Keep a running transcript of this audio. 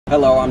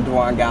Hello, I'm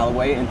Dewan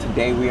Galloway, and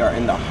today we are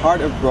in the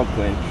heart of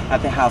Brooklyn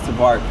at the House of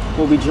Art.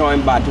 We'll be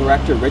joined by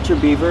director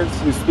Richard Beavers,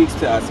 who speaks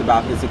to us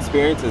about his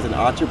experience as an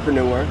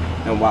entrepreneur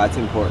and why it's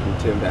important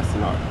to invest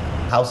in art.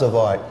 House of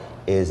Art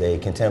is a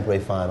contemporary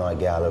fine art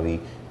gallery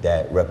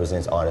that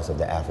represents artists of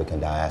the African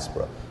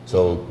diaspora.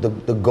 So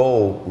the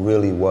goal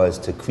really was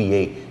to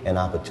create an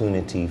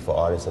opportunity for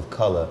artists of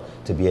color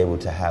to be able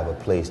to have a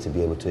place to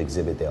be able to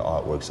exhibit their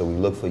artwork. So we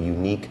look for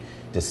unique,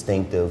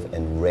 distinctive,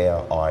 and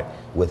rare art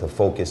with a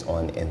focus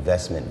on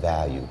investment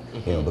value.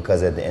 You know,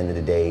 because at the end of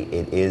the day,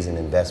 it is an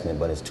investment,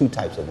 but it's two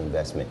types of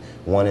investment.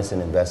 One is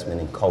an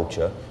investment in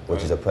culture,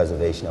 which is a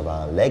preservation of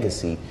our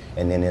legacy,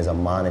 and then there's a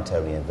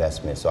monetary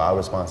investment. So our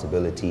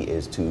responsibility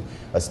is to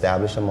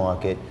establish a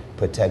market,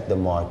 protect the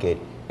market,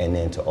 and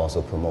then to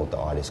also promote the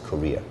artist's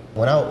career.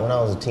 When I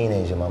was a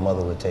teenager, my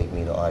mother would take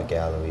me to art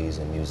galleries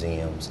and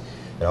museums.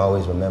 And I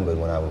always remembered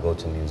when I would go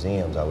to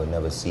museums, I would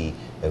never see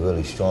a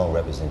really strong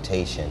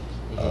representation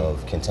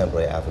of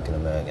contemporary African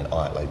American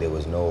art. Like, there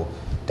was no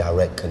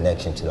direct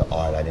connection to the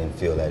art. I didn't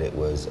feel that it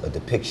was a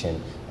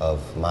depiction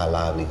of my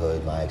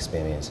livelihood, my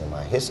experience, and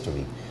my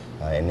history.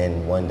 And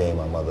then one day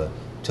my mother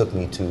took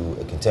me to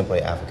a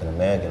contemporary African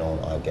American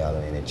owned art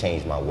gallery, and it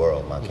changed my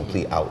world, my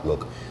complete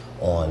outlook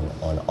on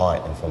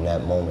art. And from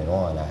that moment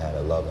on, I had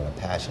a love and a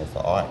passion for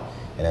art.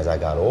 And as I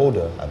got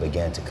older, I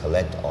began to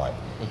collect art.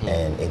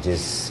 And it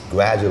just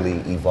gradually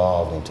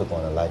evolved and took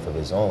on a life of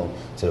its own,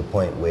 to the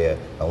point where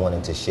I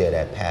wanted to share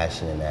that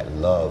passion and that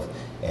love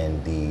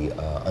and the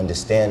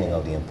understanding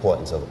of the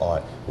importance of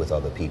art with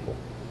other people.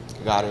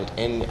 Got it.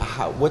 And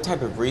what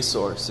type of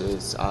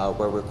resources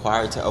were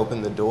required to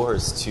open the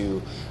doors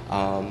to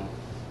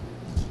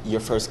your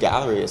first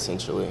gallery,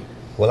 essentially?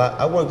 Well,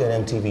 I worked at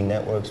MTV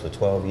Networks for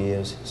 12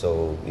 years,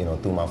 so, you know,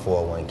 through my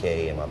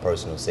 401k and my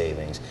personal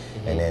savings,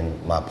 and then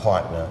my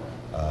partner,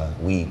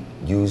 we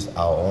used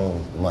our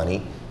own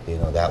money. You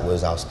know, that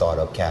was our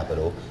startup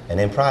capital. And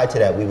then prior to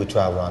that, we would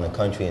travel around the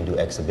country and do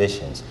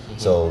exhibitions.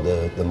 So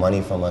the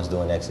money from us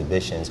doing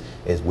exhibitions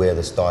is where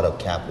the startup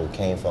capital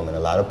came from, and a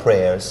lot of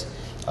prayers.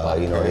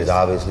 You know, there's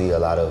obviously a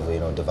lot of, you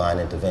know, divine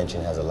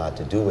intervention has a lot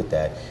to do with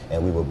that,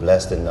 and we were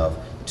blessed enough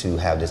to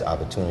have this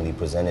opportunity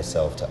present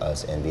itself to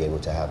us and be able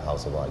to have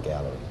House of Art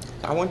Gallery.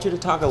 I want you to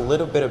talk a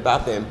little bit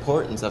about the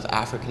importance of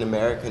African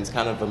Americans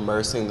kind of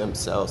immersing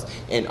themselves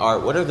in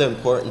art. What are the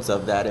importance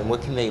of that, and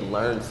what can they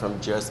learn from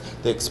just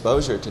the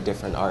exposure to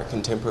different art,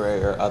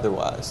 contemporary or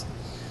otherwise?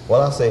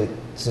 Well, I'll say,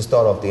 to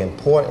start off, the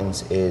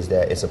importance is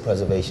that it's a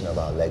preservation of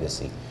our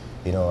legacy.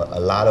 You know, a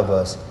lot of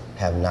us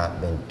have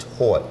not been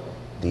taught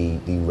the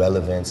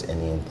relevance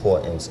and the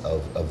importance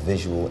of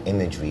visual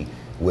imagery,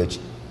 which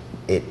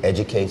it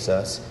educates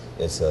us.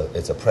 It's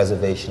a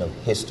preservation of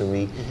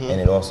history,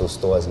 and it also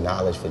stores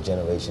knowledge for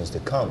generations to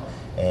come.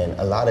 And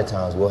a lot of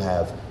times we'll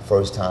have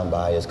first-time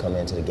buyers come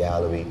into the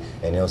gallery,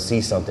 and they'll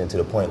see something to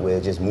the point where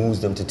it just moves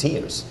them to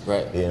tears.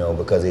 Right. You know,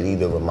 because it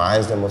either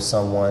reminds them of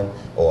someone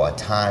or a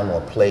time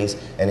or place,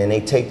 and then they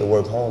take the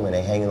work home and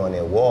they hang it on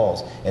their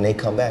walls, and they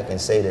come back and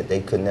say that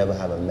they could never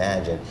have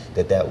imagined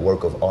that that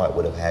work of art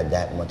would have had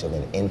that much of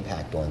an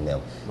impact on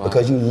them. Wow.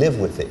 Because you live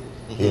with it.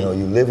 You know,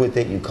 you live with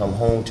it, you come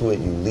home to it,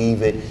 you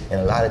leave it, and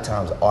a lot of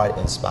times art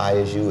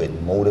inspires you, it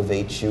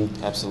motivates you.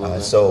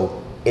 Absolutely.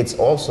 So it's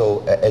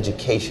also an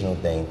educational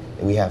thing.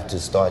 We have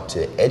to start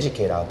to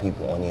educate our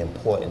people on the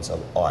importance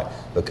of art,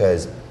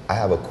 because I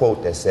have a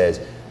quote that says,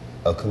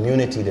 a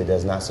community that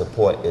does not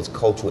support its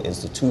cultural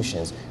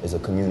institutions is a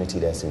community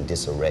that's in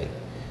disarray.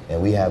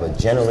 And we have a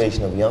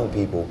generation of young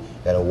people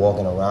that are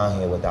walking around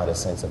here without a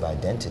sense of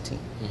identity.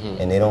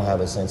 And they don't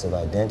have a sense of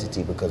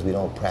identity because we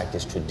don't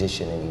practice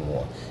tradition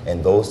anymore.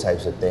 And those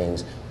types of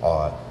things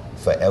are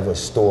forever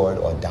stored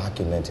or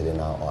documented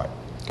in our art.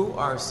 Who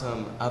are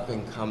some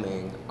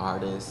up-and-coming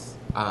artists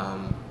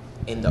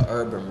in the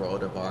urban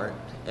world of art,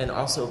 and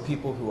also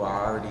people who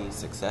are already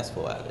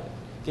successful at it?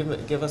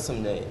 Give us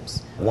some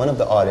names. One of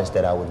the artists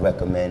that I would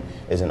recommend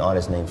is an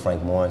artist named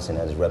Frank Morrison,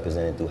 that is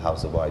represented through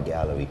House of Art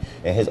Gallery.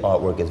 And his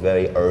artwork is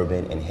very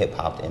urban and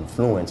hip-hop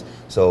influenced.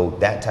 So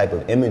that type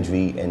of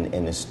imagery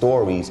and the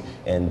stories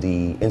and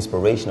the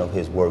inspiration of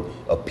his work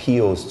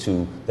appeals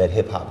to that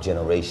hip-hop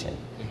generation.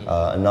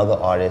 Another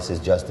artist is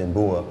Justin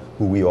Boer,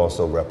 who we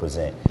also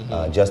represent.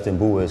 Justin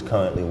Boer is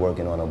currently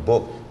working on a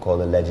book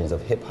called The Legends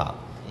of Hip Hop,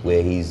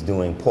 where he's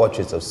doing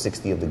portraits of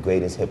 60 of the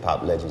greatest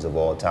hip-hop legends of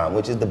all time,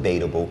 which is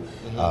debatable.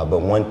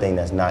 But one thing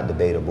that's not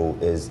debatable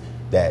is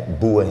that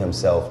Boer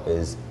himself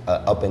is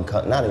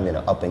not even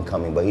an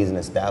up-and-coming, but he's an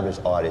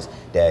established artist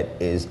that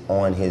is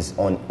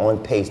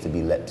on pace to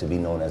be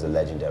known as a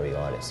legendary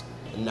artist.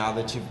 Now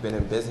that you've been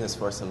in business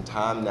for some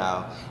time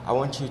now, I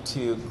want you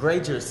to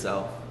grade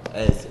yourself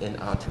as an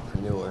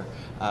entrepreneur.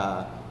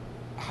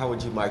 How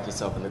would you mark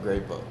yourself in the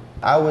grade book?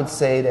 I would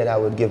say that I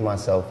would give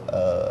myself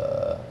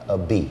a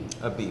B.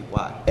 A B,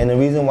 why? And the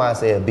reason why I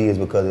say a B is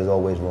because there's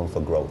always room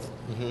for growth.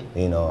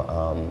 You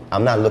know,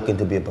 I'm not looking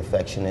to be a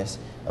perfectionist.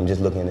 I'm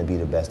just looking to be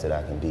the best that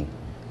I can be.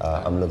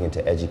 I'm looking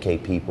to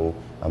educate people.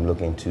 I'm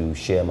looking to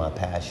share my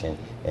passion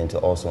and to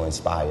also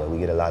inspire. We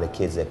get a lot of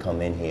kids that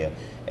come in here,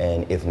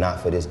 and if not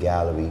for this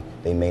gallery,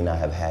 they may not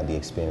have had the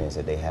experience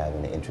that they have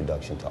in the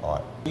introduction to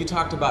art. You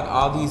talked about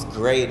all these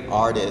great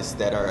artists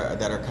that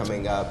are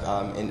coming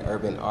up in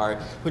urban art.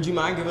 Would you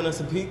mind giving us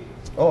a peek?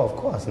 Oh, of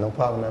course, no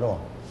problem at all.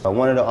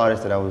 One of the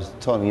artists that I was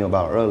talking to you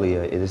about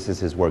earlier, this is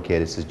his work here,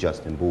 this is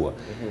Justin Boer.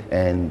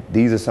 And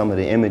these are some of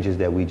the images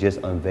that we just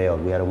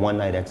unveiled. We had a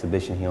one-night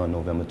exhibition here on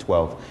November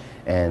 12th,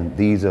 and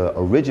these are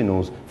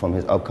originals from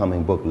his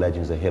upcoming book,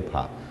 Legends of Hip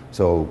Hop.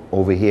 So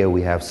over here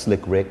we have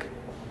Slick Rick,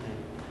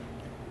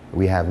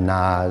 we have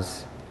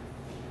Nas,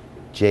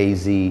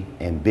 Jay-Z,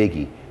 and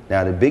Biggie.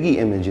 Now the Biggie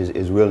image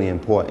is really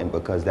important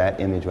because that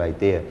image right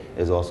there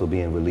is also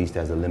being released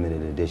as a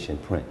limited edition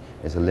print.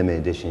 It's a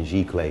limited edition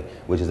Giclée,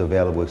 which is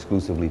available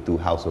exclusively through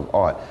House of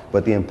Art.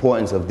 But the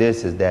importance of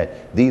this is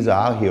that these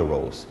are our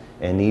heroes,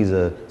 and these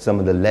are some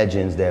of the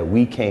legends that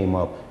we came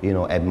up,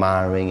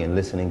 admiring and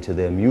listening to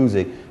their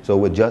music. So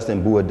what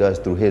Justin Boer does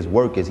through his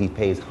work is he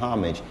pays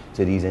homage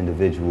to these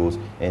individuals,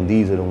 and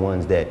these are the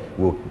ones that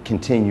will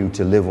continue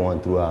to live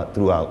on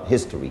throughout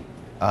history.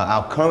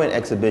 Our current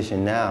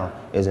exhibition now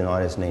is an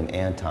artist named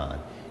Anton.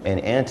 And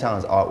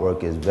Anton's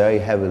artwork is very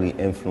heavily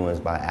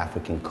influenced by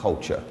African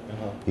culture.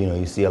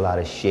 You see a lot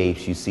of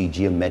shapes, you see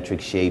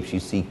geometric shapes, you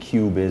see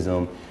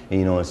cubism,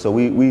 and so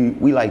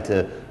we like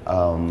to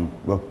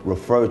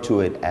refer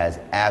to it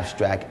as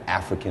abstract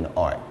African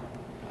art.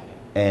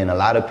 And a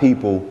lot of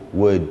people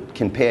would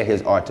compare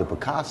his art to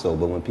Picasso,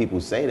 but when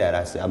people say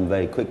that, I'm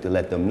very quick to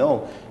let them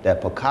know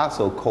that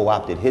Picasso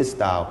co-opted his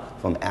style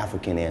from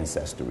African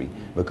ancestry,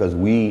 because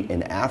we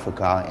in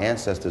Africa, our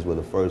ancestors were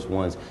the first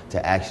ones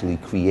to actually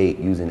create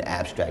using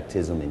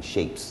abstractism and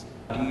shapes.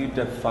 How do you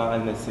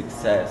define the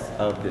success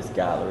of this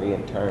gallery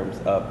in terms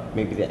of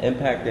maybe the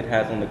impact it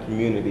has on the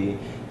community,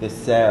 the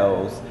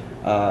sales,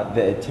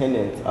 the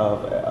attendance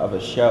of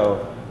a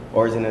show,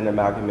 or is it an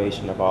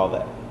amalgamation of all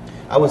that?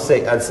 I'd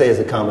say it's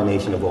a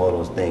combination of all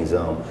those things.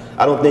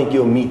 I don't think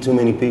you'll meet too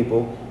many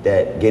people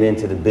that get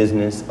into the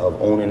business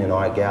of owning an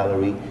art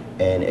gallery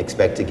and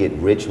expect to get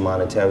rich,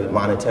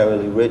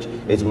 monetarily rich.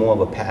 It's more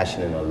of a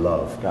passion and a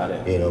love. Got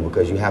it.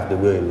 Because you have to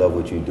really love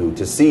what you do.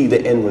 To see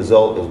the end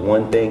result is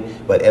one thing,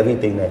 but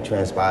everything that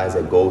transpires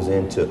that goes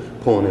into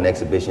pulling an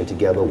exhibition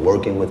together,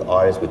 working with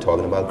artists, we're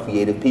talking about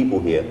creative people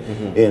here.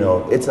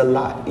 It's a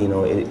lot.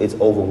 It's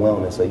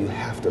overwhelming, so you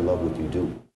have to love what you do.